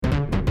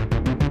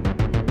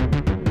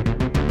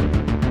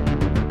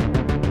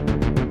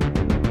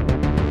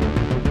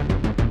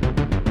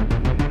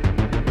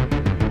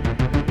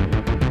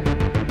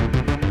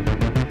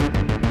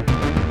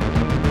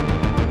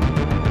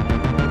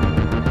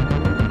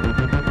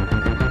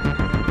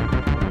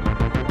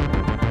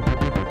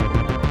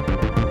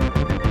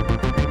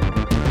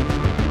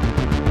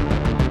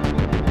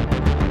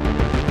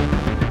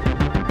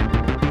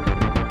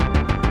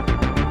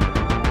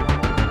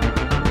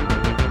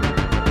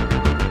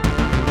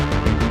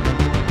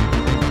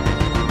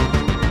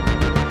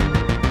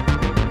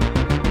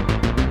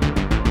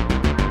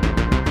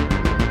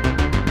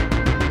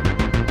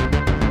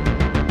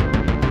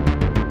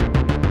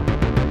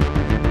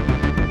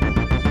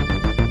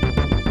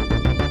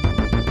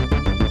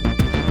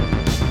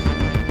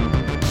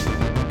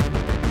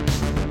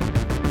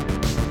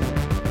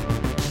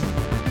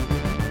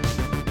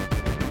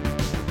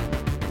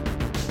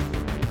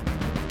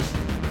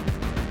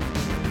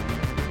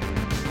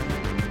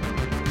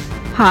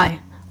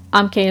Hi,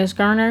 I'm KS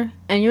Garner,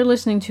 and you're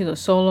listening to the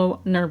Solo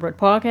Nerdbird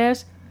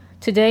podcast.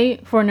 Today,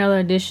 for another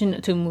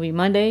edition to Movie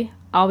Monday,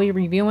 I'll be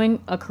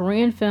reviewing a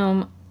Korean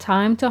film,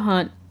 Time to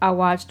Hunt, I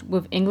watched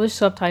with English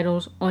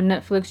subtitles on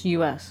Netflix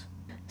US.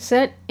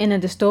 Set in a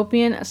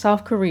dystopian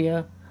South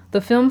Korea,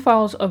 the film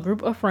follows a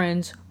group of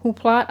friends who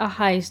plot a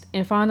heist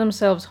and find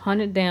themselves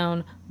hunted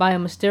down by a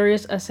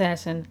mysterious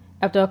assassin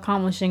after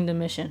accomplishing the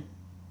mission.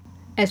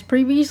 As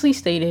previously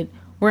stated,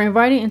 we're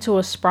invited into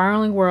a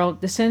spiraling world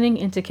descending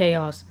into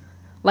chaos.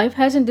 Life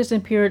hasn't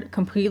disappeared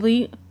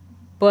completely,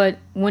 but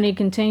when it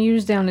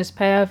continues down this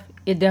path,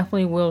 it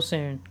definitely will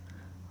soon.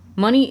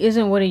 Money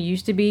isn't what it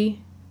used to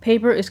be,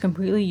 paper is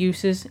completely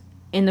useless,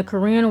 and the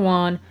Korean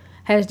won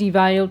has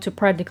devalued to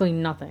practically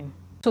nothing.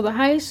 So the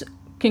heist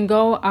can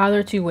go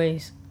either two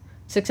ways: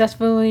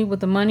 successfully with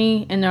the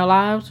money in their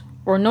lives,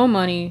 or no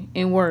money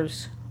and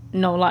worse,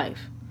 no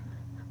life.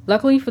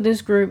 Luckily for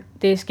this group,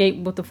 they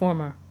escape with the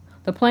former.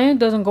 The plan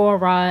doesn't go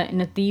awry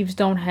and the thieves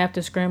don't have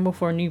to scramble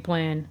for a new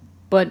plan.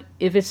 But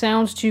if it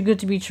sounds too good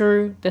to be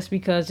true, that's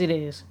because it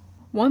is.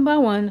 One by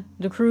one,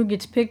 the crew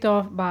gets picked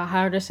off by a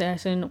hired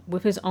assassin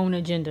with his own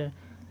agenda.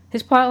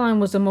 His plotline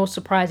was the most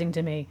surprising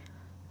to me.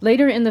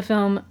 Later in the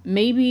film,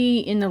 maybe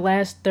in the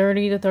last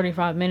 30 to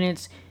 35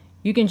 minutes,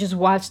 you can just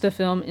watch the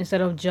film instead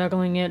of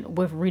juggling it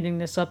with reading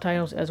the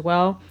subtitles as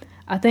well.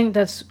 I think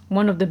that's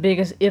one of the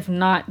biggest, if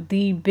not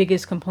the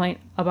biggest complaint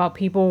about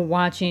people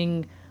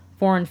watching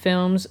foreign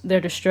films. They're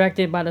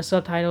distracted by the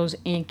subtitles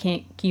and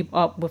can't keep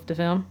up with the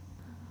film.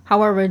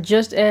 However,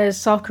 just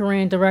as South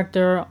Korean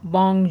director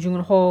Bong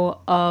Joon-ho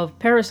of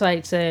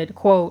Parasite said,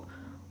 quote,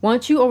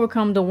 "Once you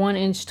overcome the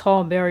 1-inch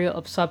tall barrier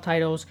of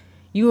subtitles,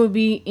 you will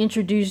be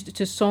introduced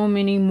to so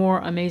many more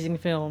amazing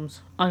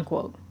films,"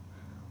 unquote.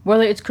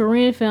 Whether it's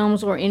Korean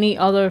films or any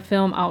other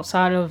film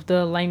outside of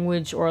the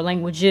language or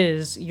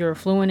languages you're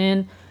fluent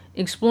in,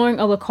 exploring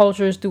other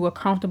cultures through a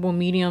comfortable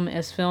medium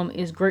as film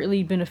is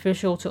greatly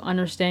beneficial to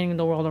understanding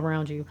the world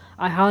around you.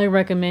 I highly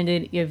recommend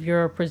it if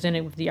you're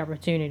presented with the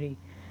opportunity.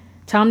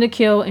 Time to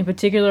Kill, in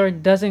particular,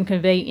 doesn't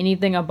convey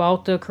anything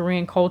about the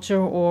Korean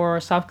culture or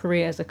South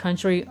Korea as a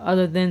country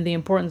other than the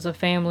importance of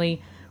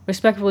family,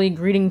 respectfully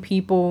greeting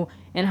people,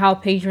 and how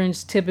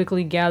patrons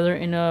typically gather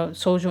in a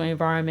social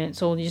environment.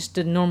 So just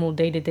the normal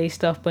day-to-day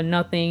stuff, but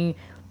nothing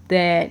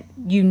that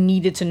you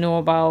needed to know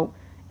about,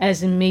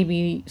 as in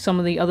maybe some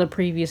of the other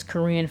previous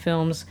Korean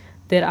films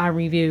that I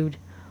reviewed.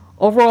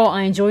 Overall,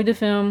 I enjoyed the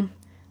film.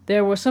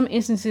 There were some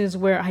instances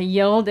where I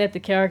yelled at the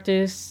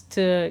characters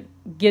to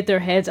get their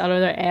heads out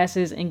of their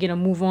asses and get a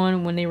move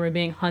on when they were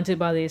being hunted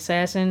by the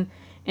assassin.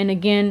 And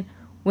again,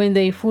 when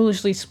they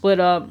foolishly split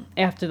up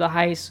after the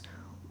heist.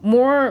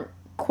 More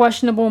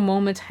questionable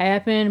moments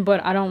happen,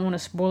 but I don't want to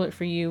spoil it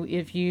for you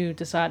if you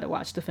decide to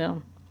watch the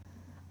film.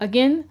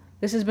 Again,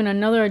 this has been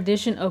another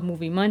edition of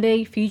Movie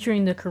Monday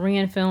featuring the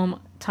Korean film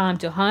Time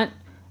to Hunt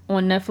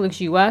on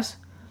Netflix US.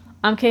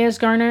 I'm KS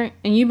Garner,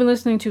 and you've been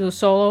listening to the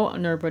Solo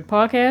Nerdbird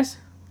podcast.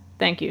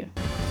 Thank you.